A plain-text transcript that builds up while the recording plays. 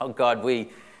Oh God,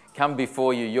 we come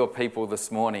before you, your people,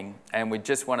 this morning, and we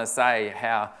just want to say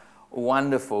how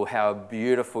wonderful, how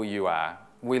beautiful you are.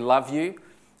 We love you,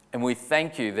 and we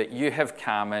thank you that you have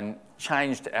come and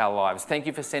changed our lives. Thank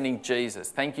you for sending Jesus.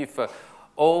 Thank you for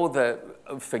all the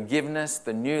forgiveness,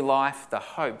 the new life, the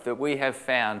hope that we have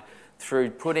found through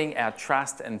putting our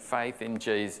trust and faith in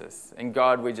Jesus. And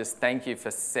God, we just thank you for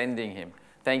sending him.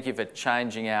 Thank you for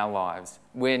changing our lives.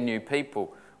 We're new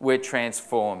people. We're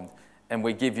transformed. And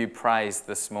we give you praise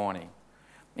this morning.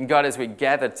 And God, as we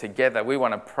gather together, we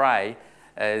want to pray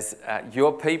as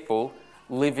your people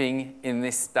living in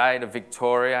this state of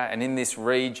Victoria and in this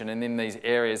region and in these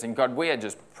areas. And God, we are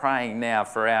just praying now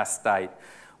for our state.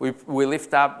 We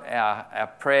lift up our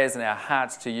prayers and our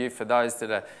hearts to you for those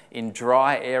that are in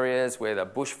dry areas where the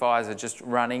bushfires are just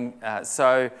running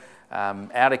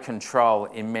out of control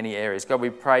in many areas. God, we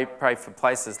pray for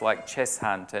places like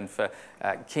Cheshunt and for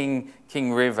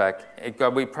King River.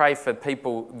 God, we pray for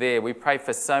people there. We pray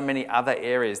for so many other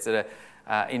areas that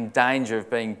are in danger of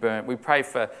being burnt. We pray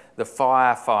for the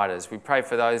firefighters. We pray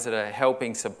for those that are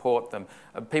helping support them,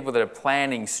 people that are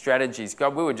planning strategies.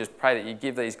 God, we would just pray that you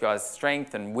give these guys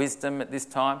strength and wisdom at this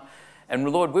time. And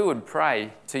Lord, we would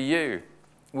pray to you.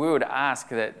 We would ask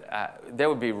that there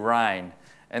would be rain,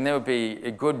 and there would be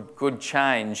a good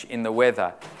change in the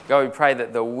weather. God, we pray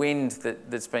that the wind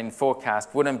that's been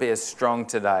forecast wouldn't be as strong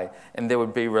today, and there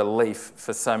would be relief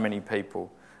for so many people.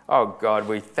 Oh God,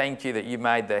 we thank you that you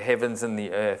made the heavens and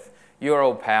the earth. You're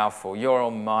all powerful, you're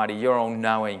almighty, you're all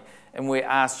knowing. And we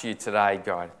ask you today,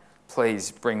 God,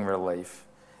 please bring relief.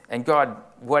 And God,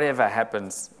 whatever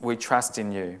happens, we trust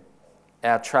in you.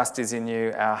 Our trust is in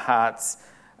you. Our hearts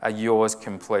are yours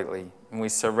completely. And we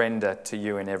surrender to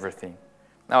you in everything.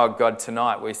 Oh God,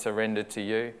 tonight we surrender to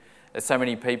you. As so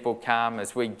many people come,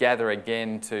 as we gather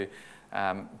again to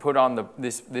put on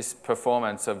this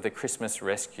performance of the Christmas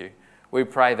Rescue. We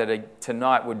pray that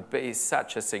tonight would be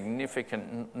such a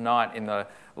significant night in the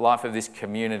life of this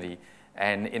community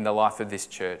and in the life of this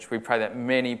church. We pray that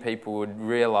many people would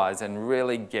realise and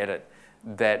really get it,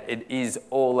 that it is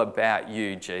all about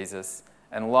you, Jesus,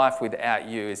 and life without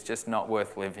you is just not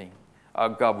worth living. Oh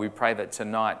God, we pray that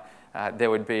tonight there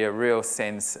would be a real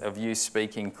sense of you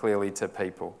speaking clearly to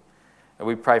people. And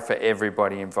we pray for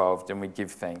everybody involved, and we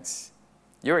give thanks.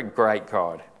 You're a great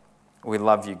God. We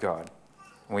love you, God.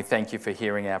 And we thank you for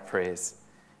hearing our prayers.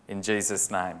 In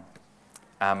Jesus' name,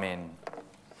 amen.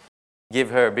 Give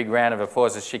her a big round of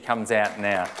applause as she comes out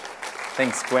now.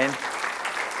 Thanks, Gwen.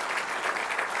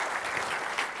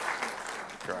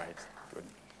 Great. Good.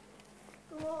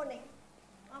 Good morning.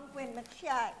 I'm Gwen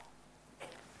McShay.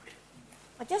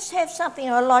 I just have something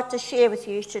I'd like to share with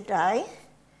you today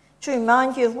to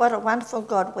remind you of what a wonderful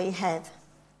God we have.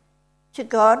 To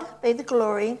God be the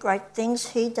glory, great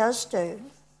things he does do.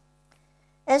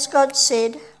 As God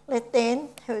said, let them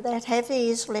who that have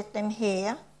ears, let them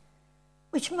hear,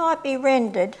 which might be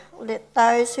rendered, let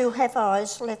those who have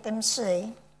eyes, let them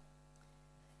see.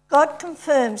 God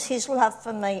confirms his love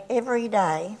for me every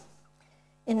day,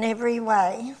 in every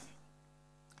way.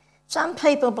 Some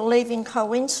people believe in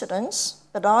coincidence,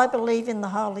 but I believe in the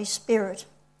Holy Spirit.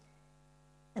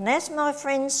 And as my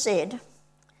friend said,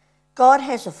 God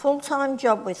has a full-time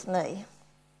job with me.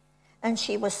 And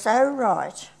she was so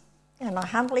right. And I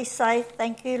humbly say,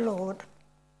 thank you, Lord.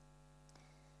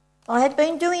 I had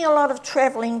been doing a lot of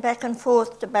travelling back and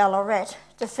forth to Ballarat,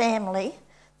 to family,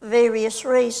 for various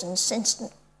reasons, since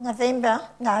September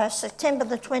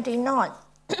the 29th.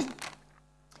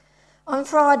 On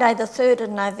Friday the 3rd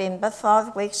of November,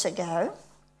 5 weeks ago,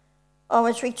 I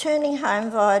was returning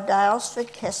home via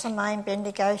Dalesford, Castlemaine,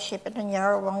 Bendigo, Shepparton,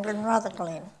 Yarrawonga and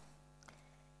Rutherglen.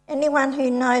 Anyone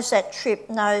who knows that trip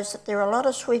knows that there are a lot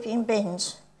of sweeping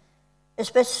bends,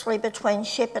 especially between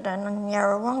Shepparton and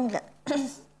Yarrawonga.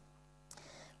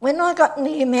 When I got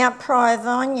near Mount Pryor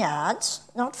Vineyards,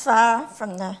 not far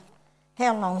from the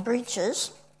Howlong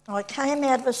Bridges, I came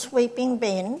out of a sweeping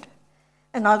bend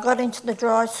and I got into the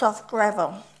dry, soft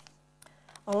gravel.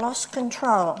 I lost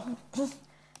control.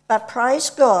 But praise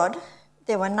God,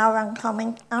 there were no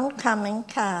oncoming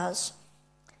cars.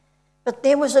 But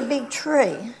there was a big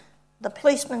tree. The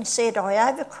policeman said I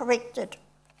overcorrected.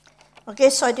 I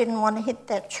guess I didn't want to hit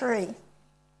that tree.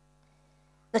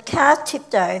 The car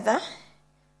tipped over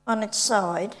on its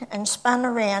side and spun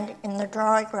around in the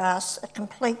dry grass, a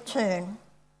complete turn.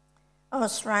 I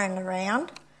was thrown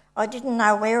around. I didn't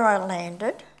know where I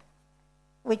landed,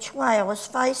 which way I was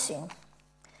facing.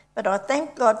 But I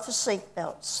thank God for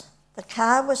seatbelts. The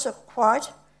car was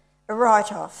quite a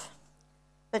write-off.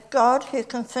 But God, who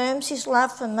confirms his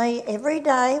love for me every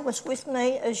day, was with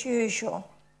me as usual.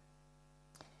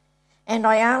 and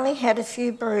I only had a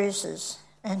few bruises.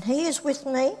 And he is with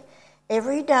me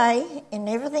every day in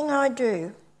everything I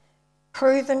do,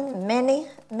 proven many,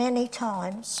 many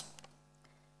times.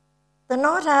 The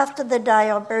night after the day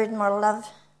I buried my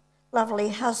lovely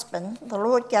husband, the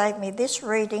Lord gave me this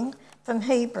reading from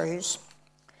Hebrews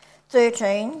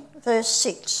 13, verse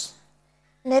 6.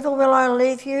 Never will I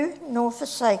leave you nor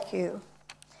forsake you.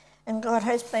 And God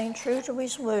has been true to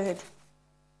his word.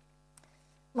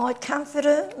 My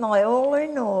comforter, my all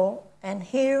in all, and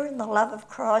here in the love of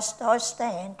Christ I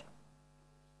stand.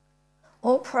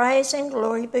 All praise and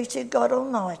glory be to God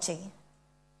Almighty.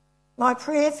 My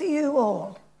prayer for you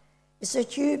all is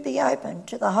that you be open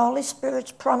to the Holy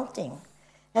Spirit's prompting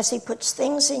as he puts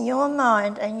things in your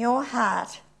mind and your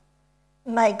heart.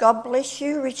 May God bless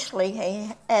you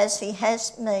richly as he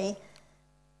has me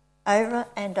over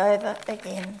and over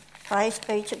again. Praise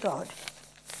be to God.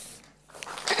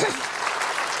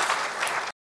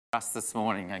 Us this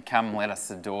morning, and come let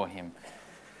us adore him.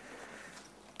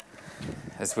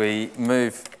 As we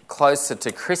move closer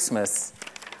to Christmas,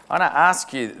 I want to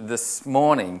ask you this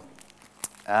morning,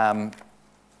 are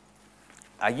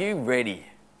you ready?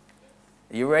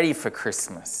 Are you ready for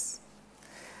Christmas?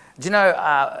 Do you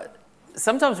know,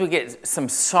 sometimes we get some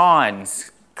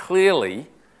signs clearly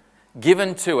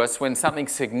given to us when something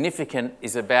significant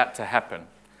is about to happen.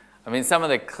 I mean, some of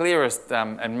the clearest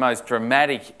and most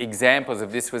dramatic examples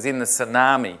of this was in the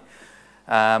tsunami.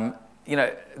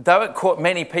 Though it caught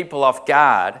many people off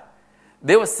guard,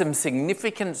 there were some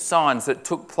significant signs that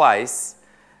took place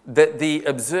that the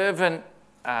observant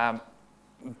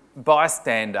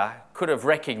bystander could have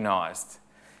recognised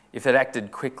if it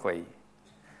acted quickly.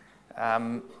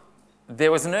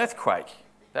 There was an earthquake.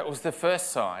 That was the first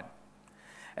sign.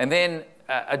 And then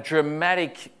a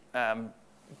dramatic...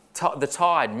 the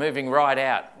tide moving right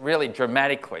out, really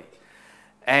dramatically.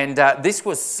 And this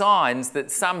was signs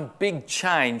that some big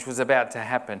change was about to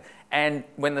happen. And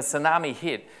when the tsunami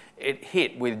hit, it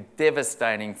hit with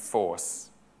devastating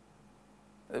force.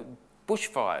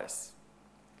 Bushfires.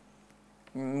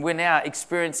 We're now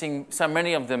experiencing so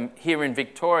many of them here in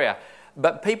Victoria,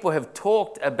 but people have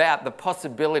talked about the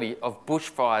possibility of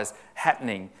bushfires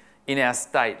happening in our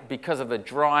state because of the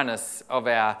dryness of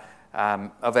our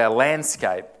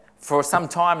landscape for some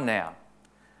time now.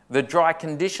 The dry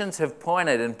conditions have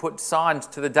pointed and put signs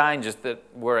to the dangers that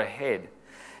were ahead.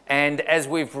 And as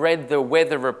we've read the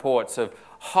weather reports of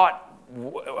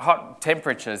hot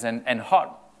temperatures and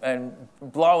hot and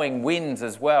blowing winds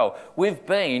as well, we've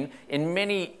been, in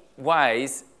many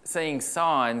ways, seeing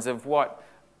signs of what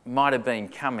might have been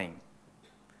coming.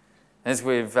 As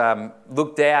we've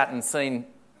looked out and seen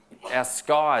our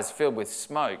skies filled with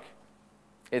smoke,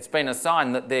 it's been a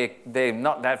sign that they're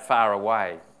not that far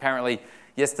away. Apparently,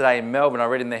 yesterday in Melbourne, I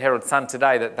read in the Herald Sun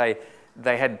today that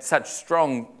they had such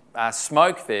strong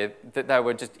smoke there that they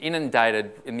were just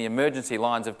inundated in the emergency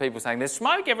lines of people saying, there's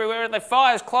smoke everywhere and the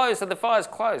fire's close and the fire's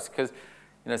close. Because,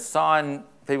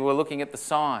 people were looking at the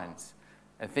signs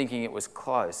and thinking it was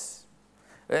close.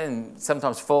 And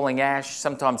sometimes falling ash,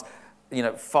 sometimes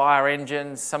fire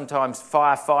engines, sometimes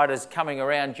firefighters coming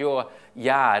around your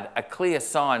yard are clear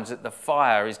signs that the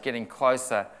fire is getting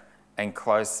closer and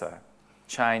closer.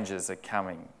 Changes are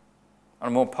coming. On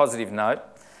a more positive note,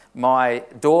 my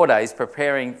daughter is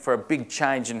preparing for a big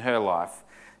change in her life.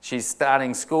 She's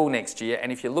starting school next year,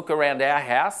 and if you look around our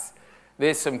house,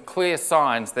 there's some clear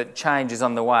signs that change is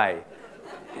on the way.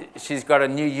 She's got a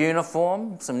new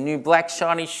uniform, some new black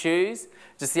shiny shoes.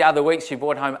 Just the other week, she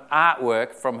brought home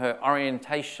artwork from her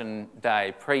orientation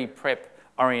day, pre-prep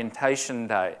orientation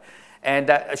day.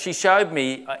 And she showed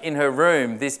me in her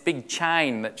room this big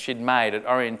chain that she'd made at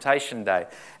orientation day.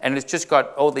 And it's just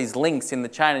got all these links in the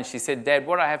chain. And she said, Dad,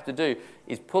 what I have to do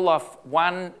is pull off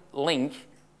one link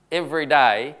every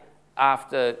day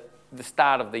after the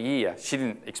start of the year. She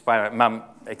didn't explain it. Mum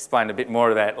explained a bit more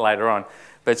of that later on.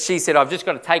 But she said, I've just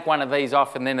got to take one of these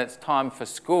off and then it's time for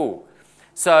school.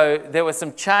 So there were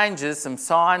some changes, some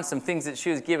signs, some things that she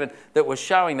was given that were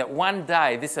showing that one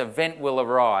day this event will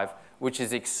arrive, which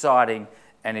is exciting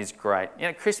and is great.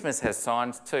 Christmas has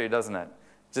signs too, doesn't it?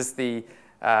 Just the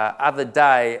other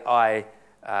day, I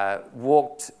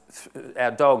walked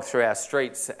our dog through our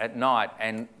streets at night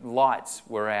and lights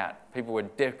were out. People were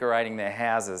decorating their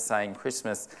houses saying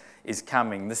Christmas is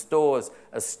coming. The stores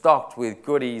are stocked with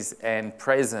goodies and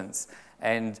presents,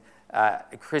 and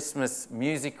Christmas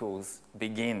musicals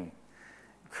begin.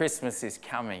 Christmas is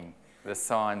coming. The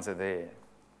signs are there.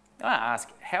 I want to ask,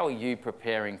 how are you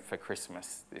preparing for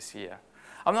Christmas this year?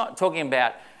 I'm not talking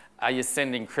about are you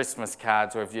sending Christmas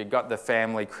cards or have you got the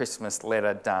family Christmas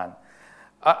letter done.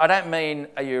 I don't mean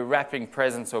are you wrapping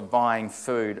presents or buying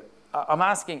food. I'm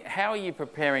asking, how are you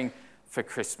preparing for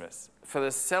Christmas, for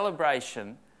the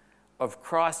celebration of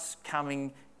Christ's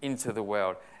coming into the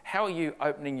world? How are you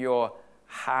opening your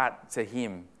heart to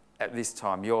him at this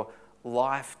time, your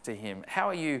life to him? How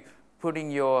are you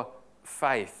putting your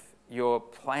faith, your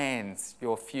plans,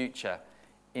 your future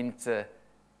into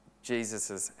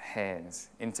Jesus' hands,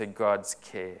 into God's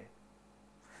care?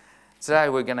 Today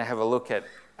we're going to have a look at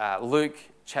Luke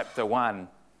chapter 1,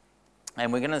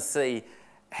 and we're going to see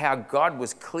how God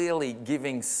was clearly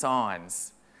giving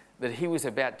signs that he was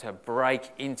about to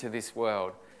break into this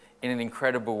world in an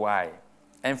incredible way.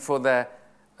 And for the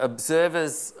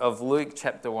observers of Luke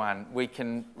chapter 1, we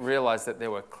can realise that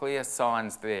there were clear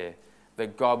signs there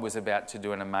that God was about to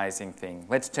do an amazing thing.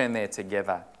 Let's turn there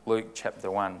together, Luke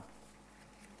chapter 1.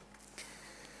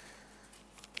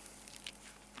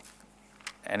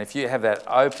 And if you have that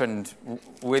opened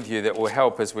with you, that will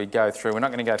help as we go through. We're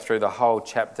not going to go through the whole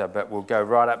chapter, but we'll go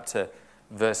right up to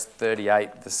verse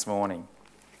 38 this morning.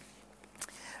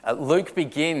 Luke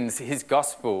begins his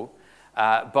gospel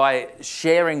by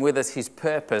sharing with us his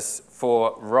purpose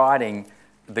for writing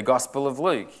the Gospel of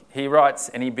Luke. He writes,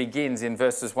 and he begins in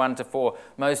verses 1 to 4,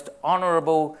 "Most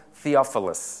honourable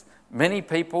Theophilus, many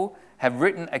people have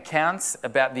written accounts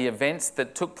about the events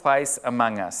that took place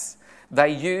among us. They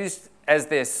used as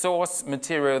their source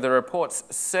material the reports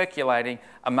circulating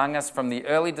among us from the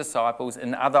early disciples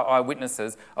and other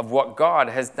eyewitnesses of what God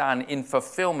has done in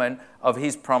fulfillment of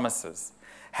his promises.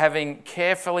 Having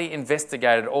carefully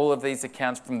investigated all of these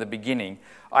accounts from the beginning,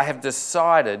 I have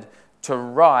decided to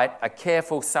write a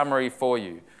careful summary for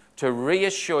you, to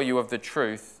reassure you of the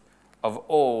truth of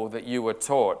all that you were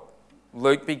taught."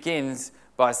 Luke begins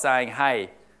by saying, hey,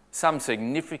 some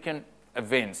significant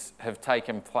events have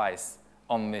taken place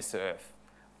on this earth.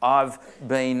 I've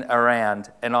been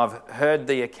around and I've heard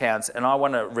the accounts and I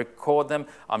want to record them.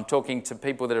 I'm talking to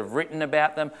people that have written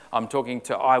about them. I'm talking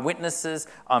to eyewitnesses.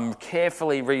 I'm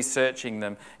carefully researching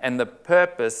them. And the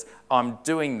purpose I'm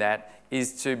doing that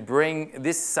is to bring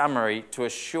this summary to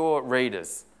assure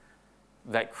readers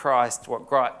that what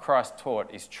Christ taught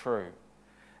is true.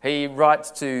 He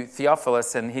writes to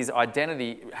Theophilus, and his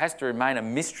identity has to remain a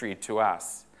mystery to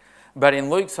us. But in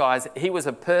Luke's eyes, he was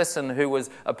a person who was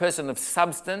a person of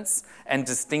substance and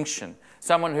distinction,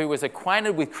 someone who was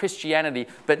acquainted with Christianity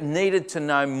but needed to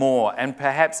know more, and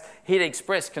perhaps he'd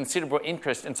expressed considerable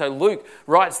interest. And so Luke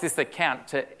writes this account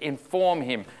to inform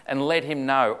him and let him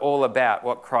know all about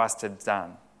what Christ had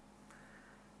done.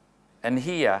 And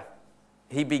here,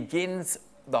 he begins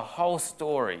the whole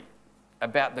story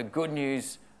about the good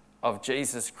news of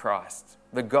Jesus Christ,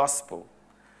 the gospel,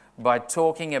 by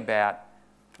talking about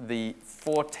the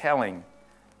foretelling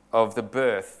of the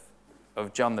birth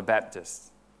of John the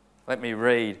Baptist. Let me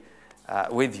read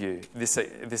with you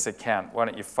this account. Why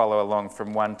don't you follow along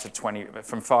from 5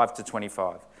 to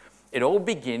 25. It all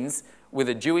begins with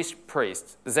a Jewish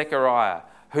priest, Zechariah,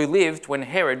 who lived when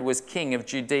Herod was king of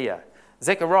Judea.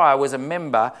 Zechariah was a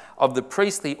member of the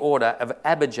priestly order of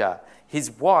Abijah.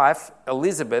 His wife,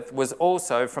 Elizabeth, was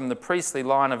also from the priestly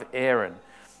line of Aaron.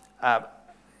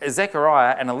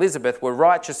 Zechariah and Elizabeth were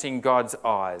righteous in God's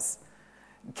eyes,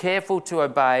 careful to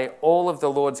obey all of the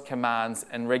Lord's commands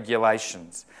and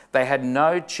regulations. They had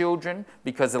no children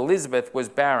because Elizabeth was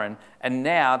barren, and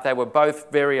now they were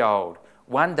both very old.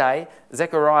 One day,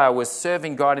 Zechariah was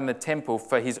serving God in the temple,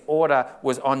 for his order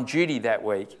was on duty that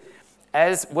week.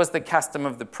 As was the custom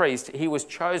of the priest, he was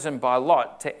chosen by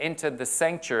lot to enter the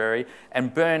sanctuary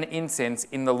and burn incense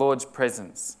in the Lord's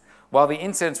presence. While the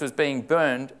incense was being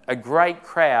burned, a great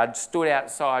crowd stood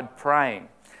outside praying.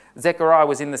 Zechariah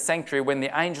was in the sanctuary when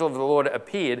the angel of the Lord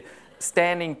appeared,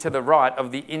 standing to the right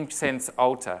of the incense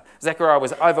altar. Zechariah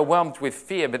was overwhelmed with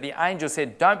fear, but the angel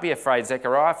said, "Don't be afraid,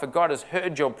 Zechariah, for God has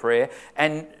heard your prayer,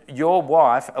 and your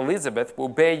wife, Elizabeth, will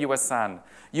bear you a son.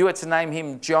 You are to name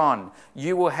him John.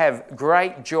 You will have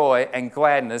great joy and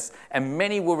gladness, and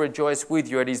many will rejoice with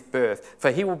you at his birth,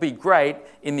 for he will be great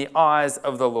in the eyes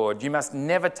of the Lord. You must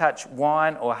never touch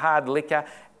wine or hard liquor,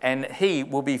 and he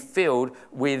will be filled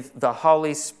with the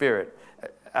Holy Spirit,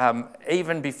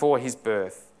 even before his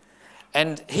birth.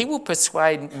 And he will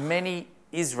persuade many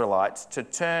Israelites to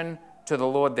turn to the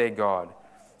Lord their God.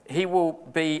 He will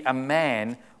be a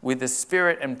man with the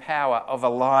spirit and power of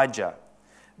Elijah,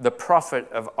 the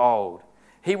prophet of old.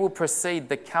 He will precede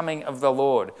the coming of the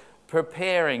Lord,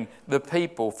 preparing the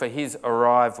people for his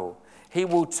arrival. He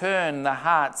will turn the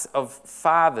hearts of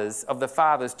the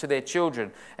fathers to their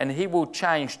children, and he will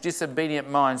change disobedient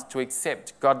minds to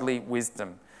accept godly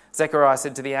wisdom." Zechariah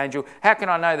said to the angel, "How can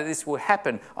I know that this will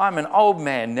happen? I'm an old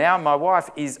man now. My wife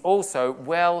is also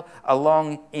well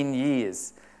along in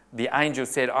years." The angel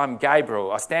said, I'm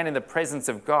Gabriel. I stand in the presence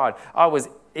of God.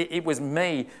 It was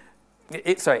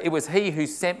he who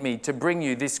sent me to bring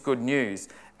you this good news.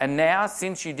 And now,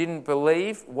 since you didn't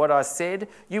believe what I said,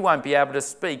 you won't be able to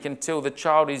speak until the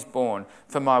child is born,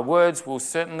 for my words will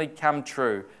certainly come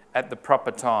true at the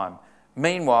proper time.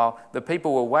 Meanwhile, the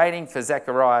people were waiting for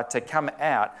Zechariah to come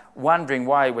out, wondering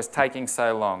why he was taking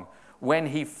so long. When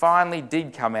he finally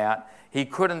did come out, he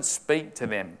couldn't speak to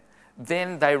them.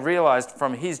 Then they realized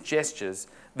from his gestures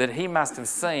that he must have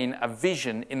seen a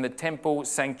vision in the temple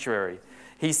sanctuary.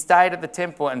 He stayed at the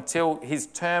temple until his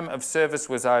term of service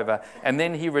was over, and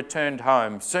then he returned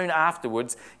home. Soon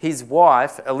afterwards, his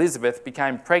wife, Elizabeth,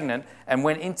 became pregnant and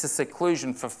went into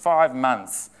seclusion for 5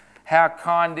 months. How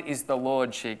kind is the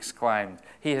Lord, she exclaimed.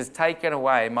 He has taken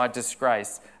away my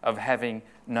disgrace of having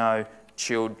no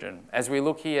children. As we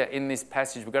look here in this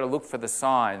passage, we've got to look for the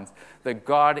signs that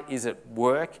God is at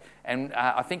work. And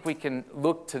I think we can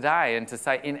look today and to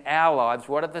say in our lives,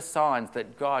 what are the signs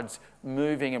that God's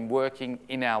moving and working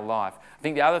in our life? I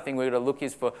think the other thing we've got to look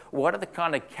is for what are the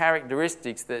kind of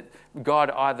characteristics that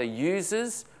God either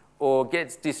uses or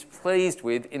gets displeased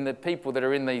with in the people that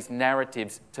are in these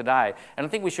narratives today. And I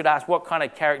think we should ask, what kind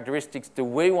of characteristics do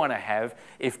we want to have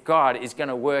if God is going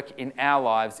to work in our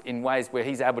lives in ways where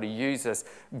he's able to use us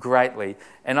greatly?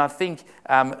 And I think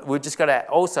we've just got to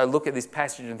also look at this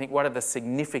passage and think, what are the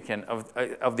significance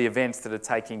of the events that are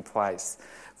taking place?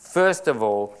 First of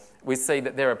all, we see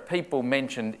that there are people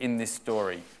mentioned in this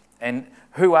story. And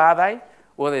who are they?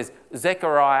 Well, there's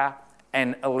Zechariah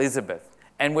and Elizabeth.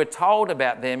 And we're told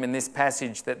about them in this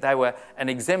passage that they were an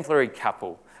exemplary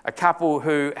couple, a couple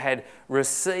who had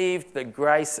received the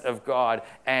grace of God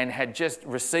and had just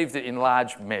received it in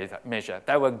large measure.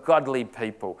 They were godly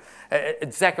people.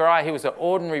 Zechariah, he was an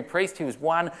ordinary priest. He was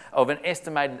one of an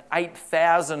estimated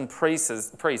 8,000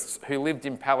 priests who lived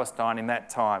in Palestine in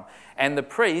that time. And the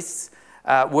priests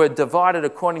were divided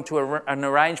according to an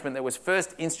arrangement that was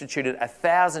first instituted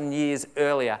 1,000 years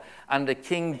earlier under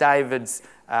King David's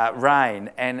reign,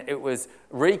 and it was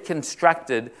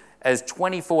reconstructed as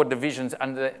 24 divisions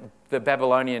under the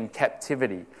Babylonian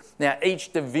captivity. Now,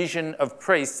 each division of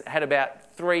priests had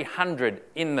about 300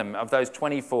 in them of those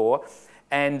 24,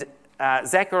 and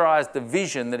Zechariah's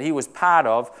division that he was part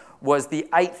of was the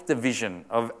 8th division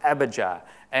of Abijah,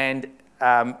 and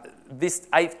this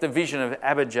 8th division of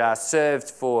Abijah served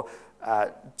for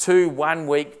 2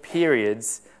 one-week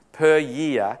periods per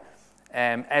year,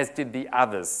 as did the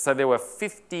others. So there were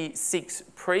 56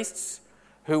 priests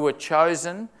who were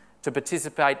chosen to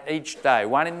participate each day,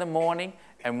 one in the morning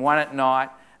and one at night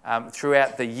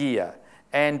throughout the year.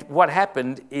 And what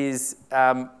happened is,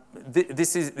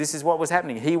 this is what was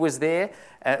happening. He was there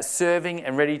serving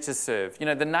and ready to serve. You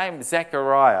know, the name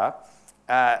Zechariah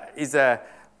it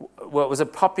was a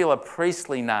popular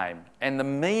priestly name, and the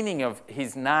meaning of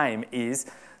his name is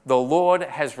the Lord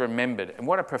has remembered. And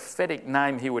what a prophetic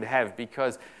name he would have,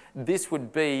 because this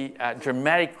would be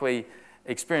dramatically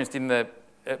experienced in the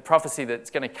prophecy that's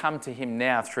going to come to him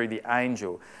now through the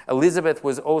angel. Elizabeth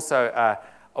was also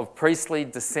of priestly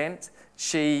descent.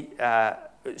 She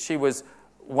was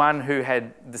one who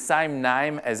had the same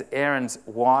name as Aaron's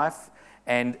wife,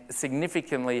 and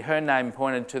significantly her name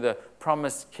pointed to the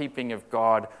promise-keeping of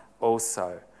God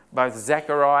also. Both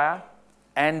Zechariah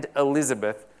and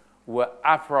Elizabeth were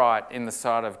upright in the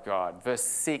sight of God. Verse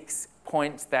 6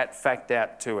 points that fact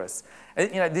out to us.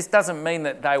 You know, this doesn't mean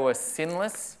that they were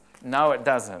sinless. No, it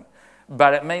doesn't.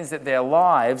 But it means that their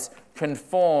lives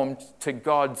conformed to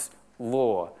God's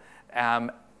law.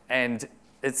 And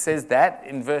it says that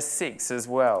in verse 6 as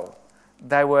well.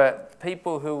 They were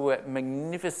people who were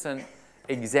magnificent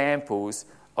examples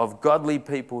of godly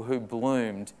people who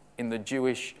bloomed in the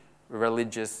Jewish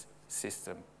religious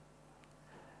system.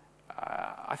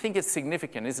 I think it's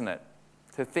significant, isn't it,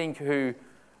 to think who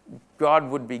God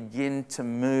would begin to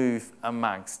move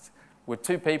amongst were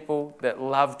two people that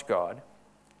loved God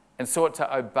and sought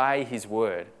to obey his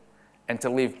word and to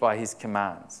live by his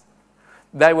commands.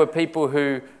 They were people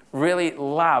who really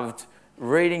loved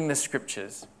reading the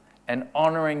scriptures and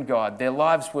honouring God. Their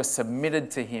lives were submitted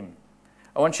to him.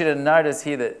 I want you to notice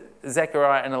here that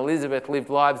Zechariah and Elizabeth lived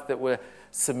lives that were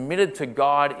submitted to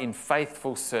God in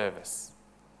faithful service.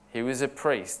 He was a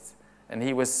priest and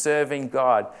he was serving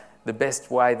God the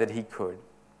best way that he could.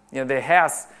 You know, their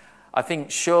house, I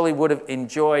think, surely would have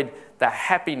enjoyed the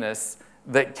happiness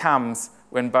that comes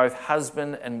when both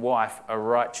husband and wife are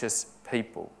righteous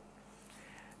people.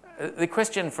 The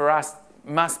question for us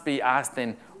must be asked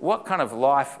then, what kind of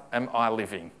life am I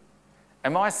living?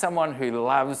 Am I someone who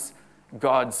loves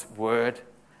God's word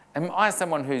Am I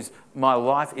someone my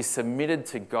life is submitted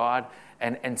to God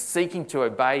and seeking to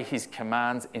obey his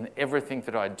commands in everything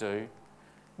that I do?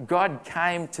 God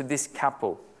came to this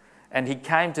couple, and he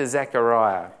came to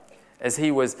Zechariah as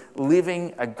he was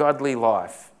living a godly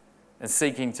life and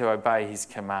seeking to obey his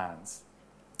commands.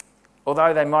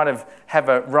 Although they might have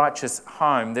a righteous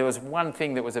home, there was one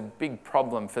thing that was a big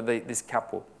problem for this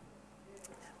couple.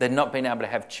 They'd not been able to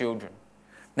have children.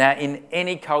 Now, in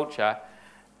any culture,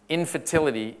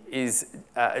 infertility is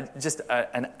just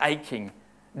an aching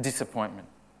disappointment.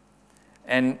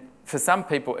 And for some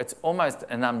people, it's almost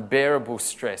an unbearable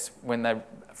stress when they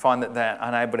find that they're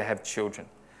unable to have children.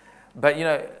 But you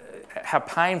know how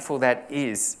painful that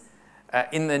is.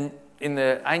 In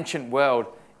the ancient world,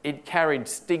 it carried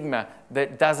stigma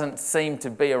that doesn't seem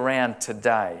to be around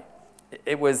today.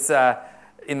 It was,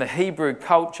 in the Hebrew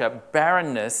culture,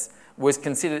 barrenness was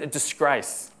considered a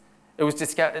disgrace. It was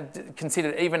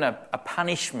considered even a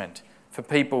punishment for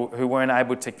people who weren't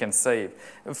able to conceive.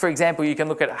 For example, you can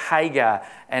look at Hagar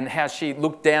and how she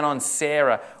looked down on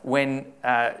Sarah when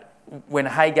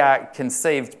Hagar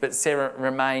conceived, but Sarah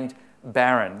remained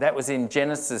barren. That was in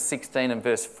Genesis 16 and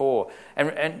verse 4.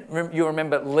 And you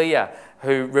remember Leah,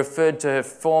 who referred to her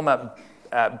former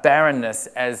barrenness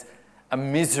as a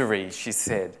misery, she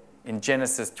said, in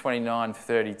Genesis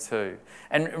 29:32.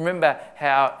 And remember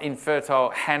how infertile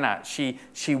Hannah,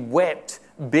 she wept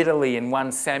bitterly in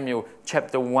 1 Samuel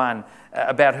chapter 1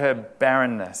 about her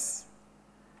barrenness.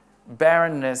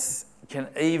 Barrenness can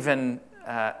even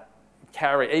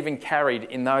carried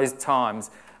in those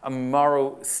times a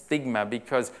moral stigma,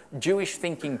 because Jewish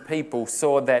thinking people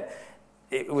saw that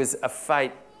it was a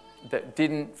fate that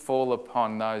didn't fall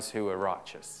upon those who were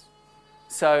righteous.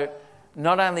 So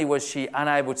not only was she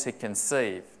unable to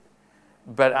conceive,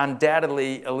 but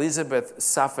undoubtedly Elizabeth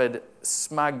suffered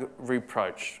smug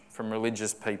reproach from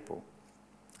religious people.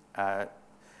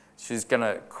 She's going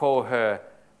to call her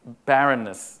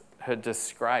barrenness her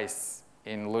disgrace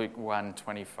in Luke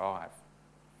 1:25.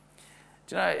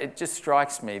 Do you know, it just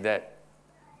strikes me that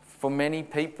for many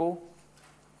people,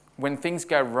 when things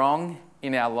go wrong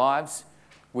in our lives,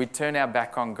 we turn our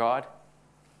back on God.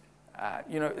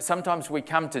 Sometimes we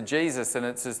come to Jesus and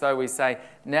it's as though we say,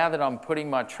 now that I'm putting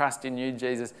my trust in you,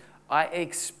 Jesus, I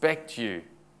expect you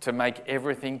to make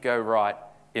everything go right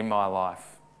in my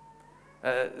life.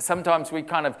 Sometimes we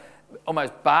kind of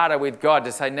almost barter with God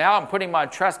to say, now I'm putting my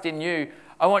trust in you.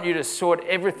 I want you to sort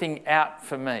everything out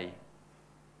for me.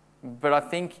 But I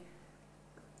think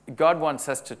God wants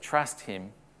us to trust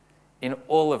him in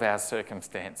all of our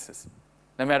circumstances,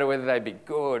 no matter whether they be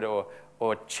good or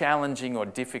challenging or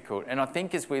difficult. And I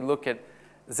think as we look at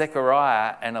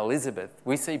Zechariah and Elizabeth,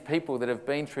 we see people that have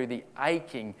been through the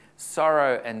aching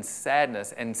sorrow and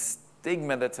sadness and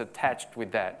stigma that's attached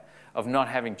with that of not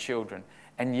having children.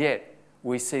 And yet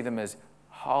we see them as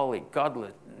holy,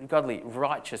 godly,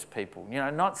 righteous people.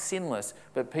 Not sinless,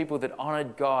 but people that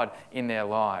honoured God in their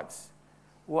lives.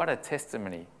 What a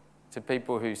testimony to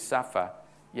people who suffer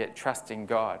yet trust in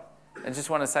God. And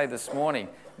just want to say this morning,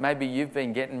 maybe you've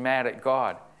been getting mad at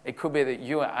God. It could be that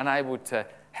you are unable to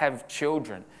have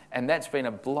children, and that's been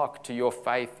a block to your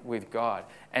faith with God.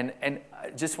 And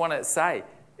I just want to say,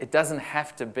 it doesn't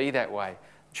have to be that way.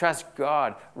 Trust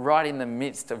God right in the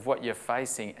midst of what you're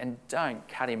facing, and don't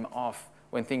cut him off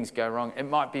when things go wrong. It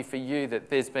might be for you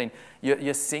that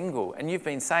you're single and you've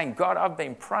been saying, God, I've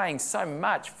been praying so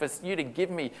much for you to give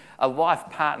me a life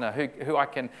partner who I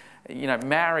can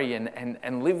marry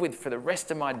and live with for the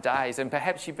rest of my days. And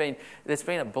perhaps there's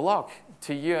been a block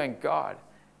to you and God.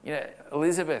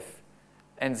 Elizabeth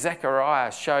and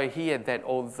Zechariah show here that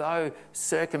although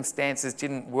circumstances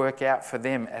didn't work out for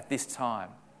them at this time,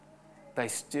 they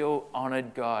still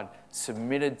honoured God,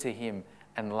 submitted to him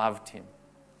and loved him.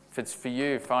 If it's for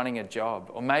you finding a job,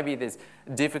 or maybe there's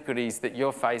difficulties that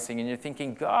you're facing and you're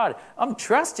thinking, God, I'm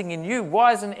trusting in you.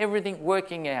 Why isn't everything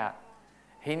working out?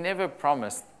 He never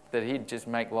promised that he'd just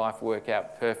make life work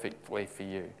out perfectly for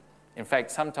you. In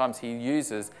fact, sometimes he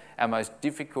uses our most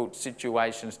difficult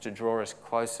situations to draw us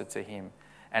closer to him.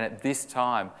 And at this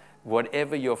time,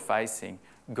 whatever you're facing,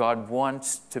 God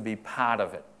wants to be part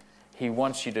of it. He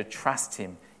wants you to trust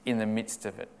him in the midst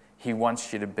of it. He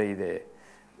wants you to be there,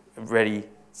 ready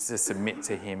to submit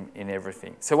to him in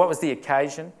everything. So what was the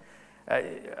occasion?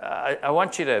 I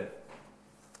want you to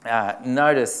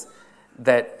notice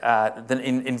that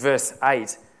in verse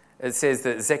 8, it says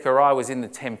that Zechariah was in the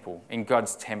temple, in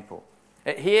God's temple.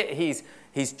 Here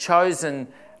he's chosen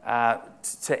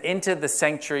to enter the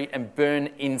sanctuary and burn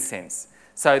incense.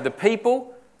 So the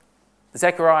people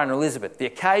Zechariah and Elizabeth, the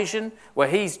occasion where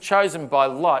he's chosen by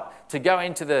Lot to go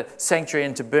into the sanctuary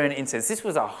and to burn incense. This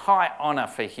was a high honour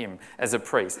for him as a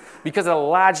priest. Because of the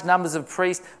large numbers of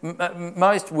priests,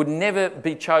 most would never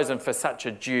be chosen for such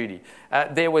a duty.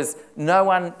 There was no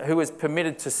one who was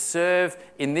permitted to serve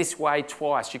in this way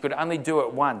twice. You could only do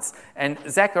it once. And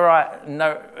Zechariah,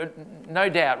 no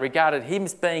doubt, regarded him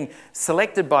as being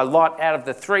selected by Lot out of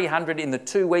the 300 in the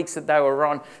 2 weeks that they were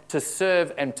on to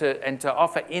serve and to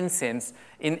offer incense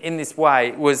in this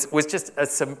way was just a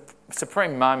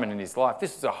supreme moment in his life.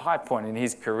 This was a high point in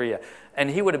his career, and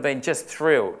he would have been just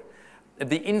thrilled.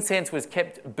 The incense was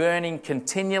kept burning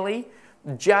continually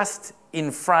just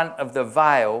in front of the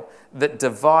veil that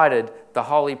divided the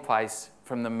holy place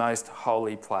from the most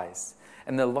holy place.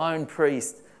 And the lone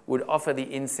priest would offer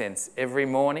the incense every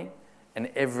morning and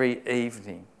every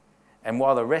evening. And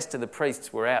while the rest of the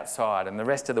priests were outside and the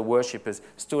rest of the worshippers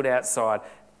stood outside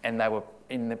and they were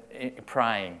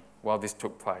praying while this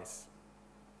took place.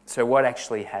 So what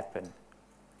actually happened?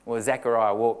 Well,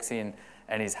 Zechariah walks in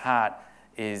and his heart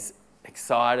is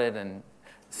excited and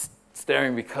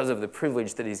stirring because of the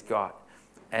privilege that he's got.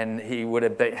 And he would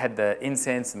have had the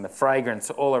incense and the fragrance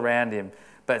all around him.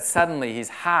 But suddenly his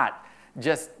heart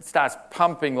just starts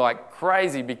pumping like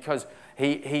crazy because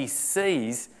he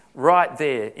sees right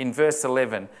there in verse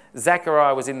 11,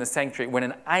 Zechariah was in the sanctuary when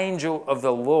an angel of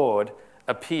the Lord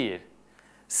appeared,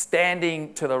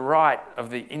 standing to the right of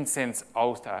the incense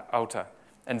altar.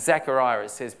 And Zechariah,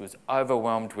 it says, was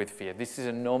overwhelmed with fear. This is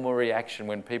a normal reaction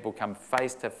when people come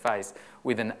face to face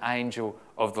with an angel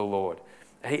of the Lord.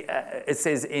 It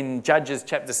says in Judges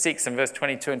chapter 6 and verse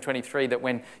 22 and 23 that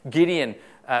when Gideon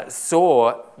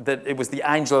saw that it was the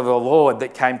angel of the Lord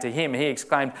that came to him, he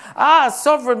exclaimed,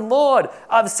 sovereign Lord,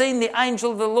 I've seen the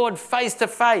angel of the Lord face to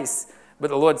face.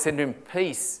 But the Lord said to him,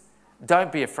 peace,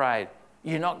 don't be afraid,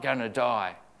 you're not going to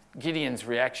die. Gideon's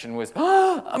reaction was,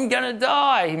 I'm going to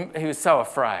die. He was so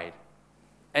afraid.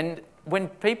 And when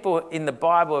people in the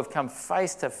Bible have come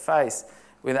face to face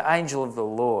with the angel of the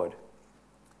Lord,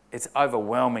 it's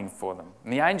overwhelming for them.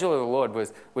 And the angel of the Lord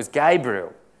was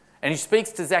Gabriel. And he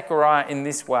speaks to Zechariah in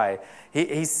this way.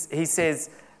 He says,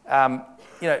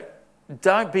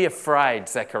 don't be afraid,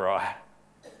 Zechariah.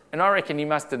 And I reckon you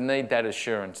must have need that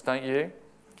assurance, don't you?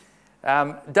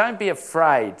 Don't be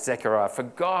afraid, Zechariah, for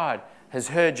God has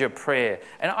heard your prayer.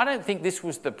 And I don't think this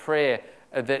was the prayer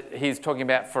that he's talking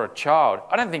about for a child.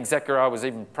 I don't think Zechariah was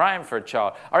even praying for a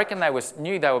child. I reckon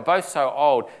knew they were both so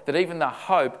old that even the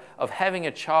hope of having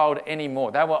a child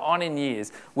anymore, they were on in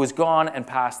years, was gone and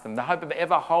past them. The hope of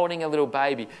ever holding a little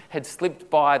baby had slipped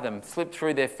by them, slipped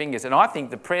through their fingers. And I think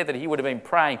the prayer that he would have been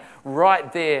praying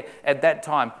right there at that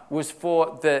time was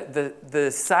for the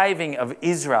saving of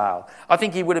Israel. I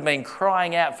think he would have been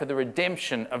crying out for the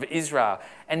redemption of Israel.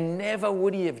 And never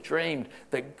would he have dreamed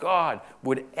that God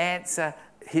would answer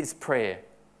his prayer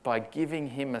by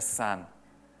giving him a son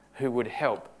who would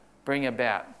help bring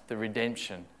about the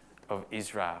redemption of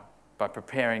Israel by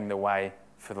preparing the way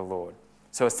for the Lord.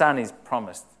 So a son is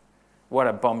promised. What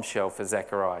a bombshell for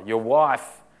Zechariah. Your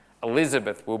wife,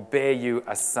 Elizabeth, will bear you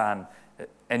a son,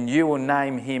 and you will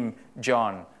name him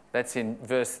John. That's in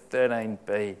verse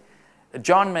 13b.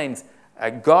 John means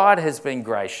God has been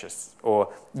gracious,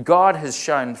 or God has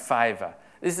shown favour.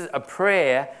 This is a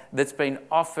prayer that's been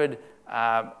offered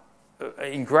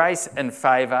in grace and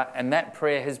favour, and that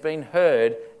prayer has been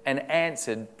heard and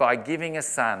answered by giving a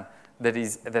son that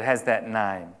has that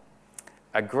name.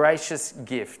 A gracious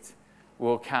gift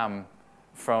will come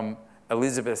from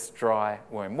Elizabeth's dry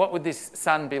womb. What would this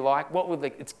son be like? What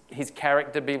would his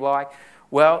character be like?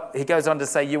 Well, he goes on to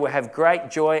say, you will have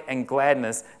great joy and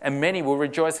gladness, and many will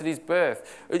rejoice at his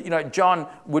birth. John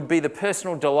would be the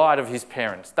personal delight of his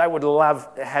parents. They would love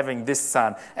having this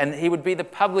son, and he would be the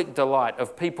public delight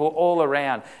of people all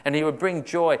around, and he would bring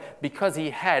joy because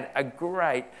he had a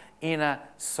great inner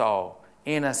soul,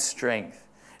 inner strength.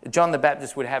 John the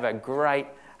Baptist would have a great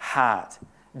heart.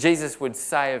 Jesus would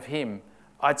say of him,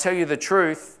 I tell you the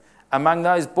truth, among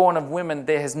those born of women,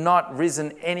 there has not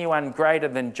risen anyone greater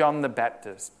than John the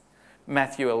Baptist.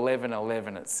 Matthew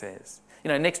 11:11 it says.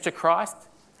 Next to Christ,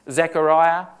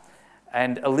 Zechariah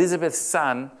and Elizabeth's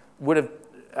son would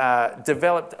have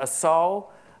developed a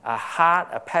soul, a heart,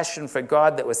 a passion for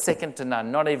God that was second to none,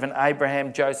 not even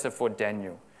Abraham, Joseph or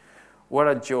Daniel. What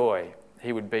a joy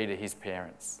he would be to his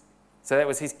parents. So that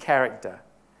was his character.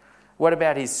 What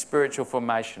about his spiritual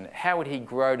formation? How would he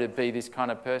grow to be this kind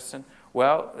of person?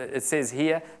 Well, it says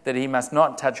here that he must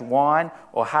not touch wine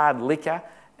or hard liquor,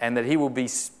 and that he will be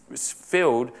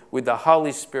filled with the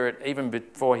Holy Spirit even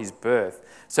before his birth.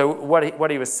 So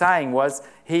what he was saying was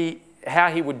he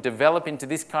how he would develop into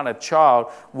this kind of child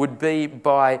would be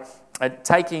by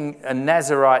taking a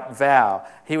Nazirite vow.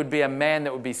 He would be a man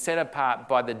that would be set apart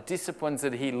by the disciplines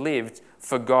that he lived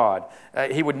for God.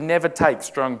 He would never take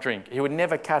strong drink. He would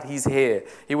never cut his hair.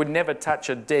 He would never touch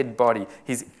a dead body.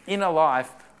 His inner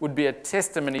life would be a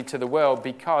testimony to the world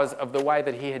because of the way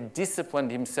that he had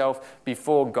disciplined himself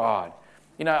before God.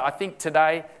 You know, I think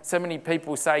today so many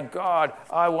people say, God,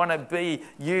 I want to be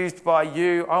used by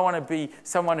you. I want to be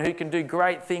someone who can do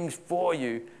great things for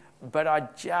you, but I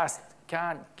just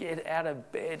can't get out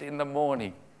of bed in the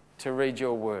morning to read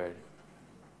your word.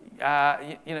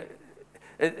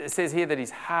 It says here that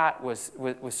his heart was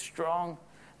strong.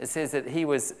 It says that he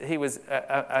was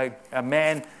a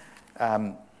man,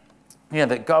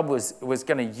 that God was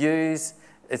going to use.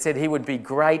 It said he would be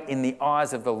great in the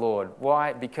eyes of the Lord.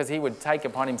 Why? Because he would take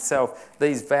upon himself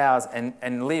these vows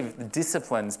and live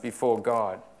disciplines before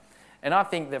God. And I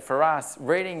think that for us,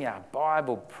 reading our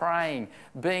Bible, praying,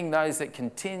 being those that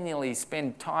continually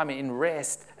spend time in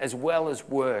rest as well as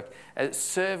work,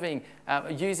 serving,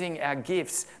 using our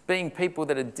gifts, being people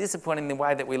that are disciplined in the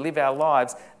way that we live our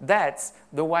lives, that's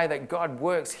the way that God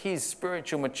works his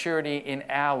spiritual maturity in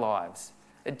our lives.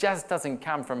 It just doesn't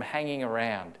come from hanging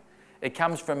around. It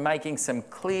comes from making some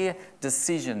clear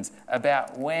decisions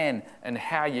about when and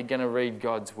how you're going to read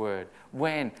God's word,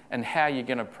 when and how you're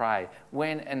going to pray,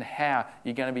 when and how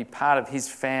you're going to be part of his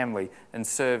family and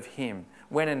serve him,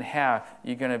 when and how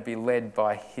you're going to be led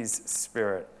by his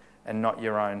Spirit and not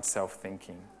your own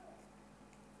self-thinking.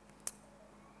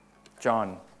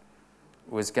 John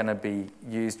was going to be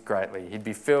used greatly. He'd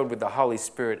be filled with the Holy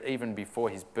Spirit even before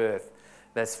his birth.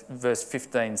 That's verse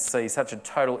 15c. Such a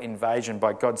total invasion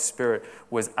by God's Spirit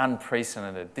was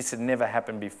unprecedented. This had never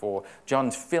happened before.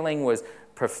 John's filling was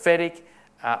prophetic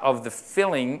of the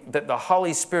filling that the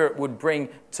Holy Spirit would bring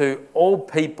to all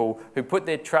people who put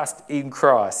their trust in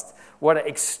Christ. What an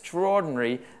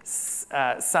extraordinary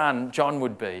son John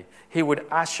would be. He would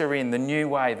usher in the new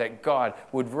way that God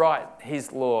would write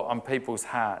his law on people's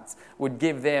hearts, would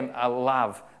give them a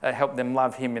love, help them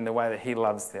love him in the way that he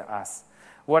loves us.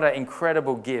 What an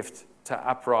incredible gift to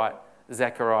upright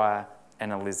Zechariah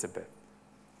and Elizabeth.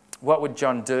 What would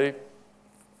John do?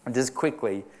 Just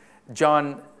quickly,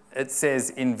 John, it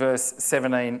says in verse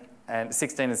 16 and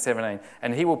 17,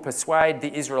 and he will persuade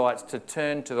the Israelites to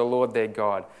turn to the Lord their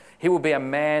God. He will be a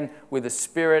man with the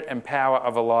spirit and power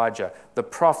of Elijah, the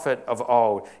prophet of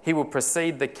old. He will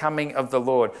precede the coming of the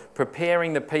Lord,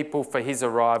 preparing the people for his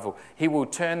arrival. He will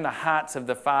turn the hearts of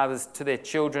the fathers to their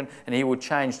children, and he will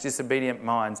change disobedient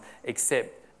minds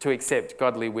to accept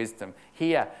godly wisdom.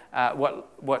 Here,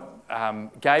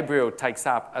 what Gabriel takes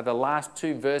up are the last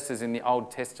two verses in the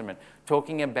Old Testament,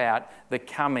 talking about the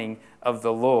coming of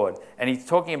the Lord. And he's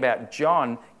talking about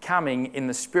John coming in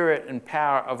the spirit and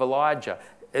power of Elijah.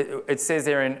 It says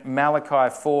there in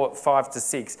Malachi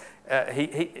 4:5-6,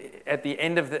 at the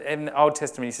end of in the Old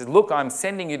Testament, he says, "Look, I'm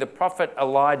sending you the prophet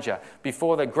Elijah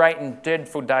before the great and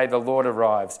dreadful day the Lord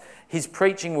arrives. His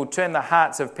preaching will turn the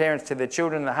hearts of parents to their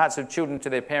children and the hearts of children to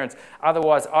their parents.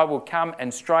 Otherwise, I will come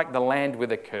and strike the land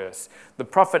with a curse." The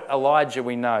prophet Elijah,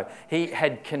 we know, he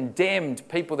had condemned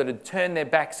people that had turned their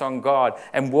backs on God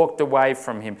and walked away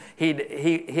from him.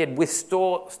 He had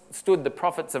withstood the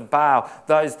prophets of Baal,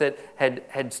 those that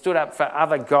had stood up for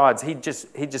other gods. He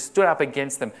just stood up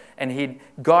against them, and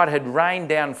God had rained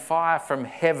down fire from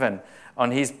heaven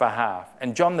on his behalf.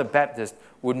 And John the Baptist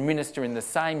would minister in the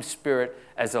same spirit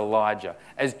as Elijah.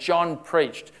 As John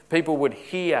preached, people would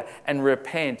hear and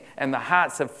repent, and the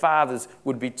hearts of fathers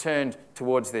would be turned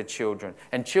towards their children,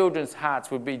 and children's hearts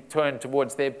would be turned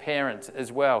towards their parents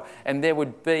as well, and there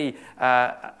would be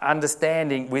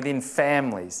understanding within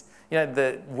families. You know,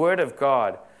 the word of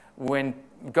God, when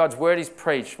God's word is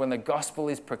preached, when the gospel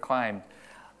is proclaimed,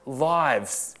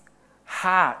 lives,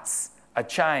 hearts are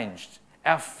changed.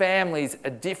 Our families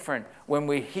are different when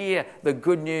we hear the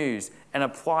good news and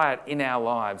apply it in our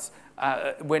lives.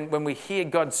 When we hear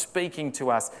God speaking to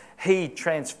us, he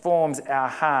transforms our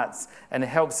hearts and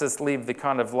helps us live the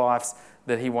kind of lives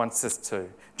that he wants us to.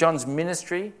 John's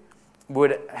ministry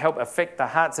would help affect the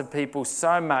hearts of people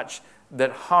so much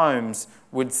that homes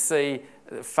would see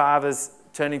fathers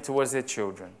turning towards their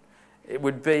children. It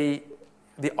would be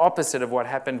the opposite of what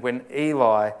happened when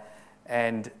Eli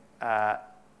and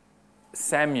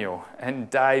Samuel and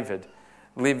David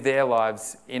lived their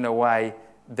lives in a way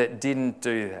that didn't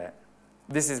do that.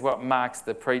 This is what marks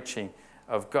the preaching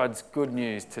of God's good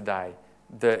news today,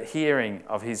 the hearing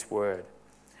of his word.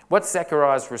 What's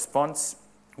Zechariah's response?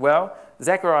 Well,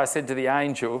 Zechariah said to the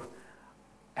angel,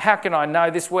 "How can I know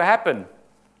this will happen?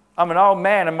 I'm an old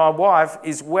man and my wife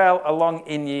is well along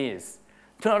in years."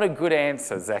 Not a good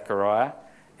answer, Zechariah.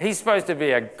 He's supposed to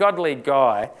be a godly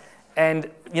guy, and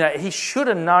he should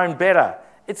have known better.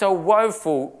 It's a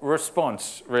woeful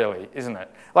response, really, isn't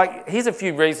it? Like, here's a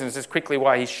few reasons just quickly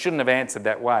why he shouldn't have answered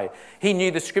that way. He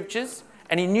knew the scriptures,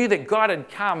 and he knew that God had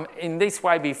come in this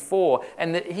way before,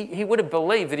 and that he would have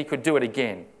believed that he could do it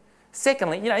again.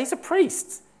 Secondly, he's a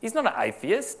priest. He's not an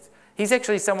atheist. He's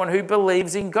actually someone who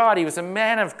believes in God. He was a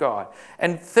man of God.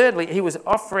 And thirdly, he was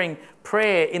offering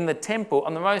prayer in the temple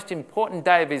on the most important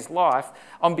day of his life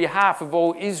on behalf of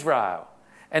all Israel.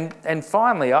 And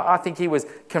finally, I think he was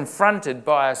confronted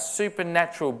by a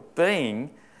supernatural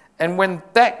being. And when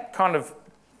that kind of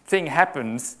thing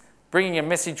happens, bringing a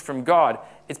message from God,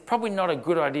 it's probably not a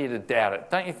good idea to doubt it,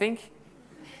 don't you think?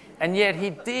 And yet he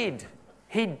did.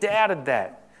 He doubted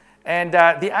that. And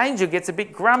the angel gets a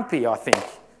bit grumpy, I think.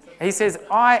 He says,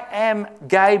 I am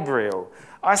Gabriel.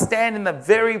 I stand in the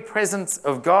very presence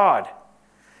of God.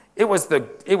 It was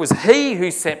he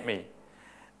who sent me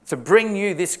to bring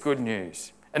you this good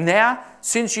news. And now,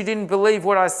 since you didn't believe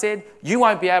what I said, you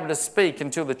won't be able to speak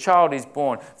until the child is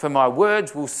born, for my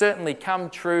words will certainly come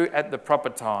true at the proper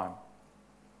time.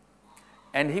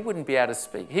 And he wouldn't be able to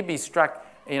speak. He'd be struck,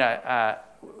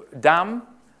 dumb,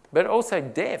 but also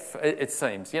deaf, it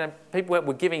seems. People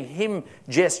were giving him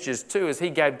gestures too, as he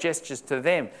gave gestures to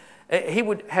them. He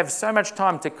would have so much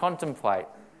time to contemplate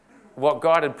what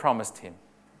God had promised him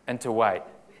and to wait.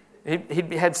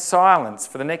 He'd have silence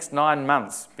for the next 9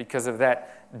 months because of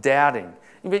that doubting.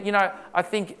 But, I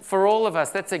think for all of us,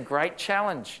 that's a great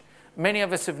challenge. Many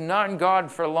of us have known God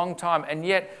for a long time, and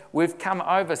yet we've come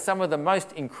over some of the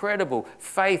most incredible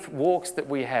faith walks that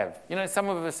we have. Some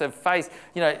of us have faced,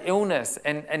 illness,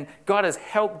 and God has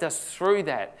helped us through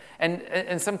that.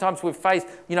 And sometimes we've faced,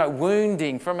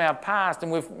 wounding from our past,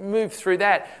 and we've moved through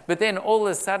that. But then all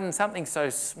of a sudden, something so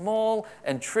small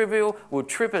and trivial will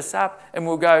trip us up, and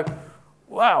we'll go,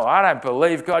 wow, I don't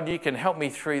believe, God, you can help me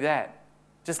through that.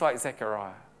 Just like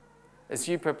Zechariah. As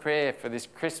you prepare for this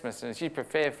Christmas and as you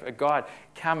prepare for God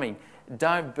coming,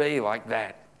 don't be like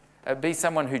that. Be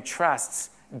someone who trusts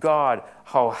God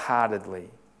wholeheartedly.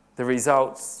 The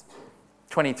results,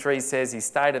 23 says he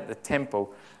stayed at the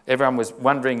temple. Everyone was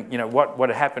wondering, what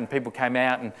had happened. People came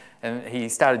out and he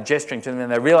started gesturing to them,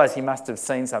 and they realised he must have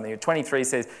seen something. 23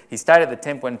 says he stayed at the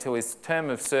temple until his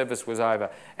term of service was over,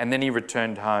 and then he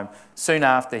returned home. Soon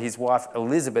after, his wife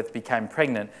Elizabeth became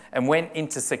pregnant and went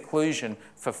into seclusion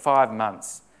for 5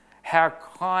 months. How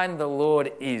kind the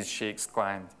Lord is, she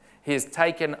exclaimed. He has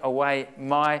taken away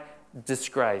my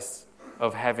disgrace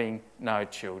of having no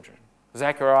children.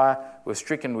 Zechariah was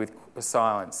stricken with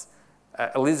silence.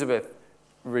 Elizabeth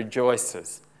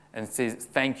rejoices and says,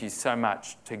 thank you so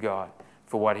much to God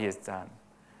for what he has done.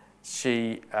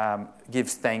 She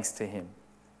gives thanks to him.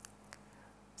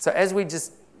 So as we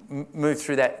just move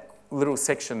through that little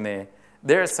section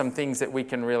there are some things that we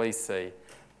can really see.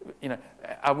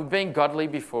 Are we being godly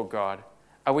before God?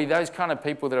 Are we those kind of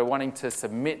people that are wanting to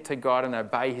submit to God and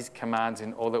obey his commands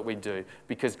in all that we do?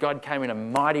 Because God came in a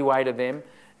mighty way to them,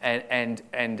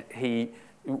 and he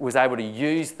was able to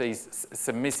use these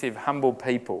submissive, humble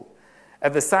people.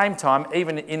 At the same time,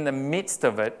 even in the midst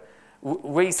of it,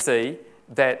 we see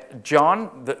that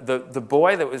John, the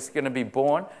boy that was going to be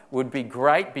born, would be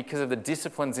great because of the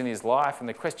disciplines in his life. And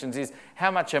the question is,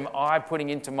 how much am I putting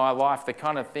into my life the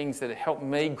kind of things that help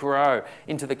me grow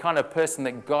into the kind of person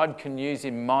that God can use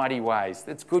in mighty ways?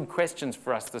 That's good questions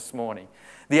for us this morning.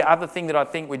 The other thing that I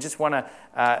think we just want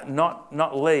to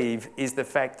not leave is the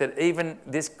fact that even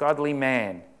this godly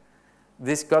man,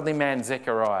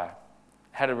 Zechariah,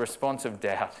 had a response of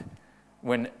doubt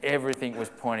when everything was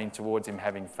pointing towards him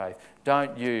having faith.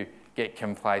 Don't you get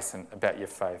complacent about your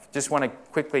faith. Just want to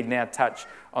quickly now touch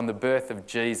on the birth of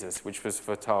Jesus, which was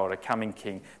foretold, a coming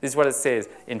king. This is what it says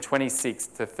in 26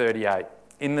 to 38.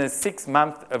 In the 6th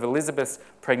month of Elizabeth's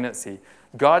pregnancy,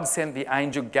 God sent the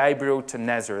angel Gabriel to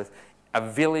Nazareth, a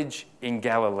village in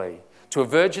Galilee, to a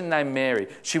virgin named Mary.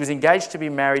 She was engaged to be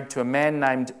married to a man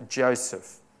named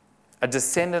Joseph, a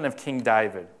descendant of King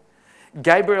David.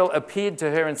 Gabriel appeared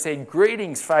to her and said,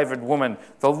 "Greetings, favoured woman,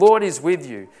 the Lord is with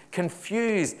you."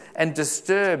 Confused and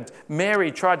disturbed,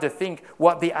 Mary tried to think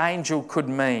what the angel could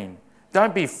mean.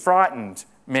 "Don't be frightened,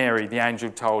 Mary," the angel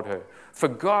told her, "for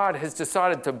God has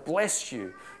decided to bless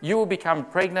you. You will become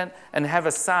pregnant and have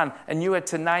a son, and you are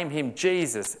to name him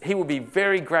Jesus. He will be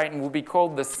very great and will be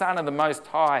called the Son of the Most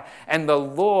High, and the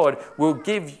Lord will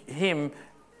give him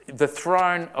the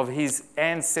throne of his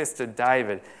ancestor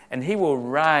David, and he will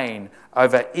reign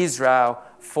over Israel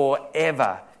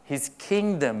forever. His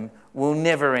kingdom will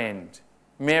never end."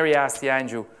 Mary asked the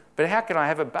angel, "But how can I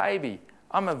have a baby?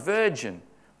 I'm a virgin."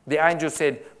 The angel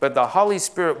said, "But the Holy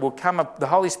Spirit will come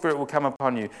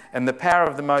upon you, and the power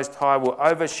of the Most High will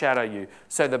overshadow you.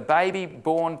 So the baby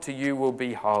born to you will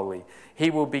be holy. He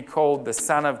will be called the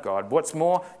Son of God. What's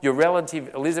more, your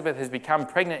relative Elizabeth has become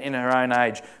pregnant in her own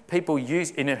age.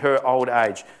 In her old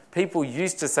age. People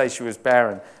used to say she was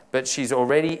barren, but she's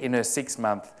already in her 6th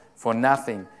month, for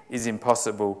nothing is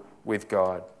impossible with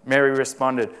God." Mary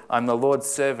responded, "I'm the Lord's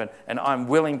servant, and I'm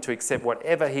willing to accept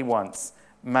whatever he wants.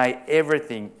 May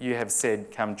everything you have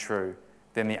said come true."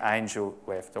 Then the angel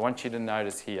left. I want you to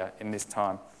notice here in this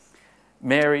time,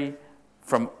 Mary,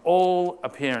 from all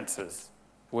appearances,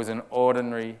 was an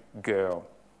ordinary girl.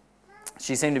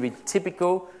 She seemed to be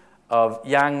typical of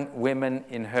young women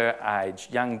in her age,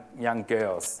 young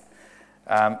girls.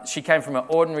 She came from an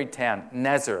ordinary town,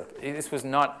 Nazareth. This was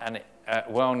not a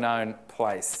well-known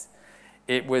place.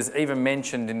 It was even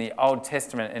mentioned in the Old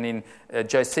Testament and in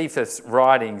Josephus'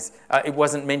 writings. It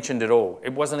wasn't mentioned at all.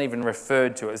 It wasn't even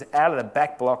referred to. It was out of the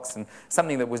back blocks and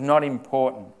something that was not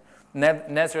important.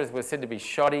 Nazareth was said to be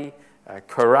shoddy,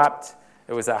 corrupt.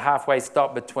 It was a halfway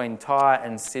stop between Tyre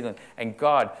and Sidon. And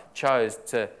God chose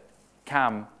to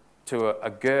come to a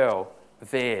girl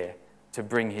there to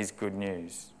bring his good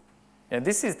news. Now,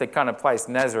 this is the kind of place,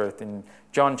 Nazareth, in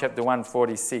John chapter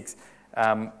 1:46,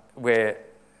 where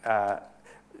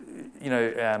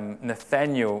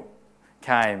Nathanael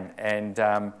came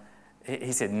and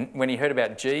he said, when he heard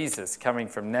about Jesus coming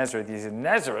from Nazareth, he said,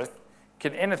 "Nazareth?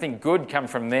 Can anything good come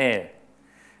from there?"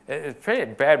 It's a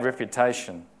pretty bad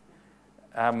reputation.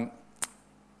 I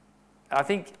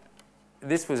think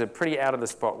this was a pretty out of the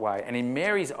spot way, and in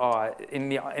Mary's eye, in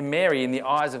the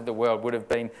eyes of the world, would have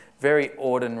been very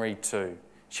ordinary too.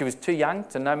 She was too young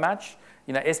to know much.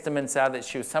 Estimates are that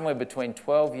she was somewhere between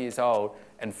 12 years old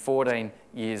and 14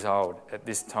 years old at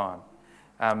this time.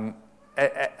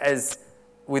 As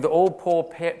with all poor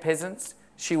peasants,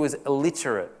 she was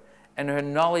illiterate, and her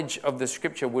knowledge of the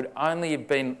scripture would have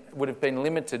been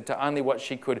limited to only what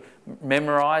she could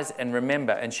memorise and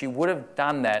remember. And she would have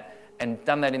done that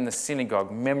in the synagogue,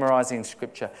 memorising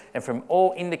scripture. And from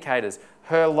all indicators,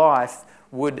 her life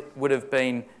would have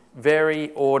been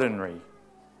very ordinary,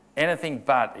 anything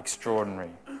but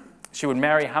extraordinary. She would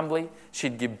marry humbly,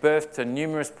 she'd give birth to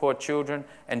numerous poor children,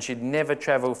 and she'd never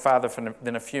travel farther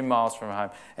than a few miles from home.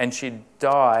 And she'd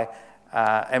die,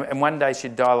 and one day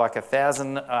she'd die like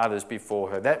 1,000 others before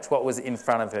her. That's what was in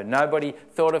front of her. Nobody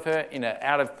thought of her in an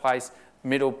out-of-place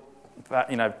middle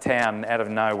town out of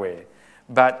nowhere.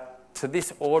 But to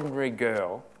this ordinary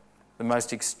girl, the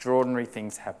most extraordinary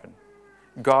things happened.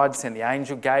 God sent the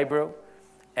angel Gabriel,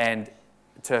 and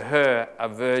to her a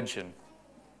virgin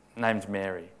named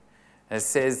Mary. And it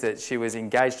says that she was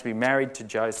engaged to be married to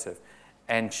Joseph.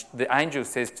 And the angel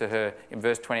says to her in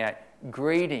verse 28,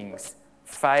 "Greetings,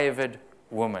 favoured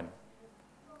woman."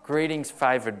 Greetings,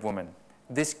 favoured woman.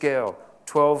 This girl,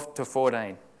 12 to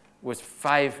 14, was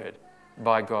favoured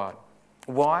by God.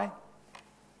 Why?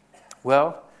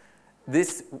 Well,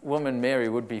 this woman, Mary,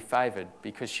 would be favoured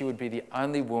because she would be the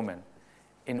only woman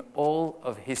in all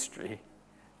of history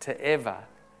to ever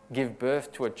give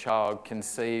birth to a child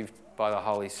conceived by the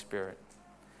Holy Spirit.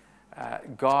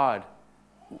 God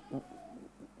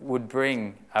would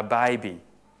bring a baby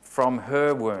from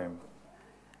her womb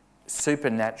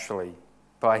supernaturally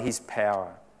by his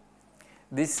power.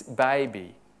 This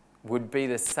baby would be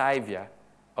the saviour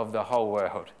of the whole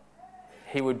world.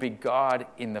 He would be God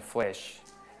in the flesh.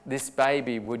 This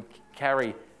baby would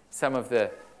carry some of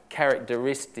the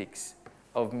characteristics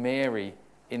of Mary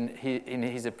in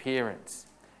his appearance.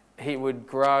 He would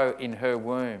grow in her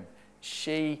womb.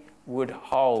 She would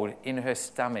hold in her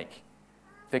stomach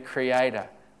the creator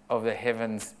of the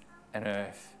heavens and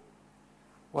earth.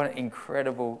 What an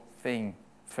incredible thing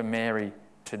for Mary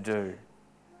to do.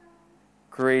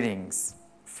 Greetings,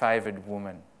 favoured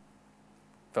woman.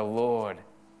 The Lord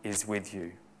is with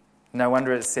you. No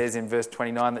wonder it says in verse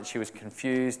 29 that she was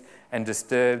confused and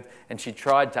disturbed, and she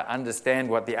tried to understand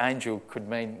what the angel could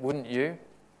mean. Wouldn't you?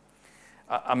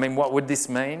 I mean, what would this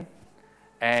mean?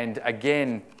 And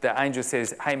again, the angel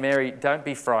says, "Hey Mary, don't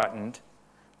be frightened,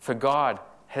 for God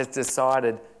has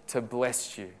decided to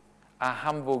bless you." A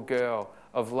humble girl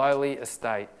of lowly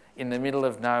estate in the middle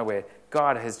of nowhere,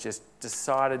 God has just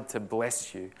decided to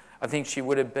bless you. I think she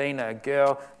would have been a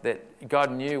girl that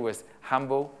God knew was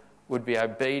humble, would be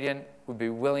obedient, would be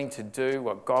willing to do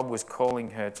what God was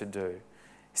calling her to do.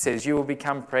 He says, "You will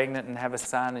become pregnant and have a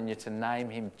son, and you're to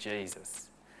name him Jesus."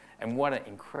 And what an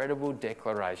incredible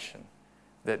declaration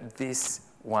that this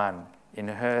one in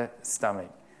her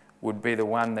stomach would be the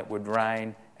one that would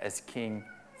reign as king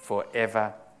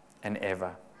forever and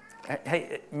ever.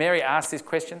 Hey, Mary asked this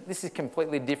question. This is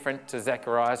completely different to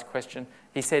Zechariah's question.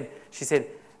 She said,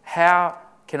 how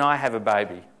can I have a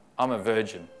baby? I'm a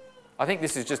virgin. I think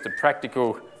this is just a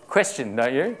practical question,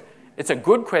 don't you? It's a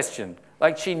good question.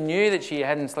 Like, she knew that she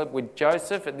hadn't slept with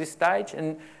Joseph at this stage,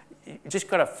 and you just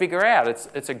got to figure out.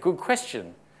 It's a good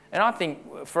question. And I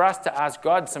think for us to ask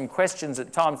God some questions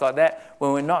at times like that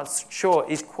when we're not sure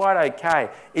is quite okay.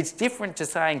 It's different to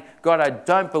saying, God, I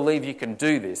don't believe you can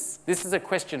do this. This is a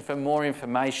question for more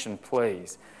information,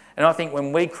 please. And I think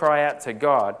when we cry out to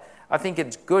God, I think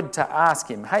it's good to ask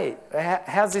him, hey,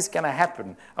 how's this going to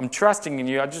happen? I'm trusting in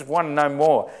you. I just want to know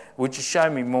more. Would you show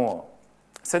me more?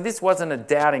 So this wasn't a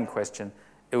doubting question.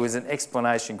 It was an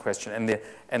explanation question.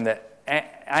 And the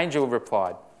angel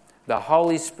replied, the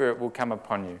Holy Spirit will come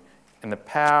upon you, and the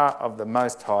power of the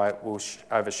Most High will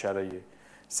overshadow you.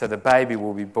 So the baby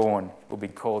will be born, will be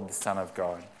called the Son of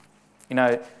God. You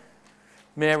know,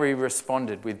 Mary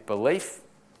responded with belief.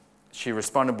 She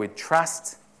responded with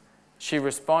trust. She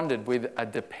responded with a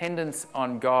dependence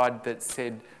on God that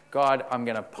said, God, I'm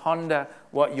going to ponder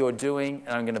what you're doing,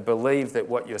 and I'm going to believe that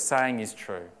what you're saying is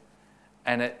true.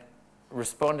 And it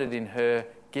responded in her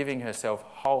giving herself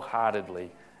wholeheartedly,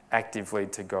 actively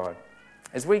to God.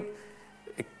 As we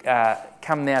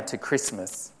come now to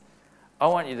Christmas, I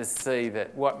want you to see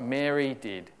that what Mary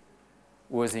did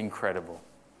was incredible.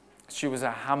 She was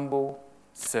a humble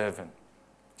servant.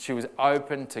 She was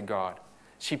open to God.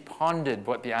 She pondered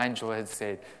what the angel had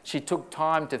said. She took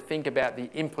time to think about the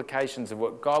implications of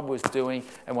what God was doing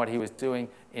and what he was doing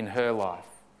in her life.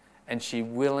 And she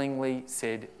willingly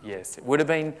said yes. It would have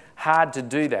been hard to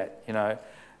do that, you know.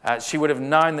 She would have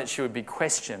known that she would be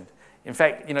questioned. In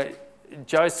fact, you know,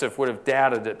 Joseph would have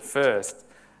doubted at first.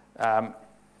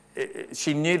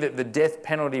 She knew that the death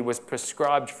penalty was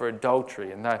prescribed for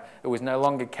adultery, and it was no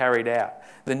longer carried out.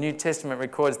 The New Testament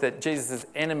records that Jesus'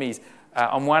 enemies,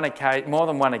 on more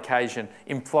than one occasion,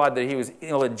 implied that he was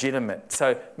illegitimate.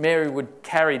 So Mary would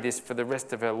carry this for the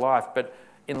rest of her life. But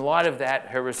in light of that,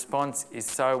 her response is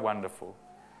so wonderful.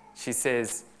 She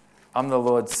says, I'm the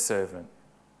Lord's servant.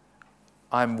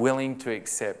 I'm willing to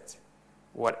accept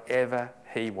whatever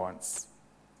he wants.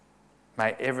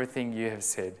 May everything you have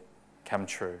said come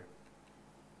true.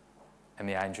 And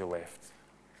the angel left.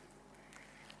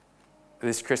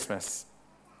 This Christmas,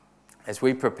 as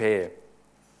we prepare,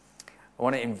 I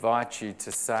want to invite you to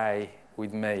say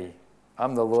with me,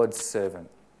 I'm the Lord's servant.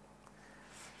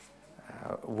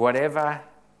 Whatever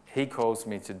he calls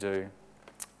me to do,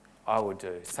 I will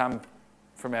do. Some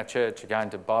from our church are going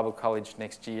to Bible college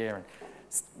next year and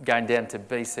going down to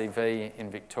BCV in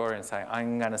Victoria and saying,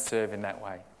 I'm going to serve in that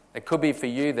way. It could be for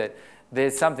you that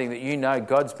there's something that you know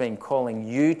God's been calling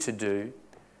you to do,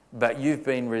 but you've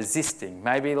been resisting.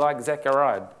 Maybe like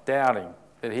Zechariah, doubting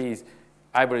that he's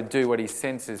able to do what he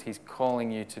senses he's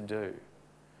calling you to do.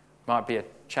 Might be a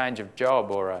change of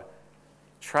job or a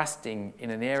trusting in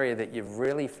an area that you've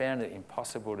really found it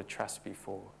impossible to trust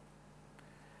before.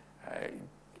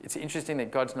 It's interesting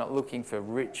that God's not looking for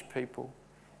rich people,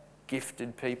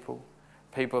 gifted people,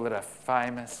 people that are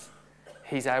famous.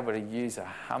 He's able to use a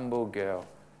humble girl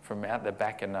from out the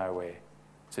back of nowhere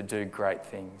to do great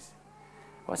things.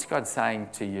 What's God saying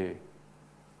to you?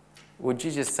 Would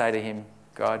you just say to him,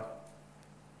 God,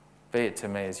 be it to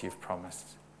me as you've promised?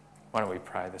 Why don't we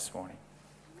pray this morning?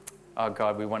 Oh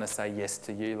God, we want to say yes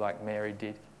to you like Mary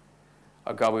did.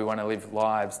 Oh God, we want to live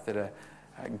lives that are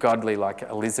godly like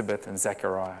Elizabeth and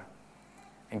Zechariah.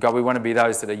 And God, we want to be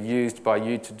those that are used by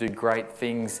you to do great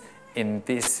things in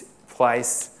this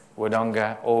place,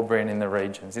 Wodonga, Albury, and in the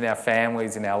regions, in our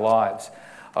families, in our lives.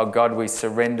 Oh God, we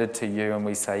surrender to you and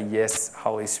we say, yes,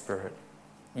 Holy Spirit.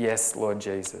 Yes, Lord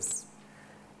Jesus.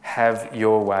 Have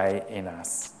your way in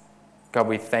us. God,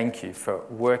 we thank you for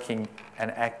working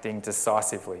and acting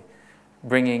decisively,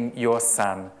 bringing your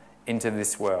Son into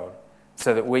this world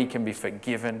so that we can be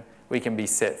forgiven, we can be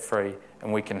set free,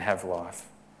 and we can have life.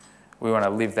 We want to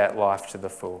live that life to the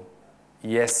full.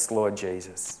 Yes, Lord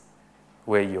Jesus,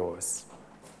 we're yours.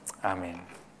 Amen.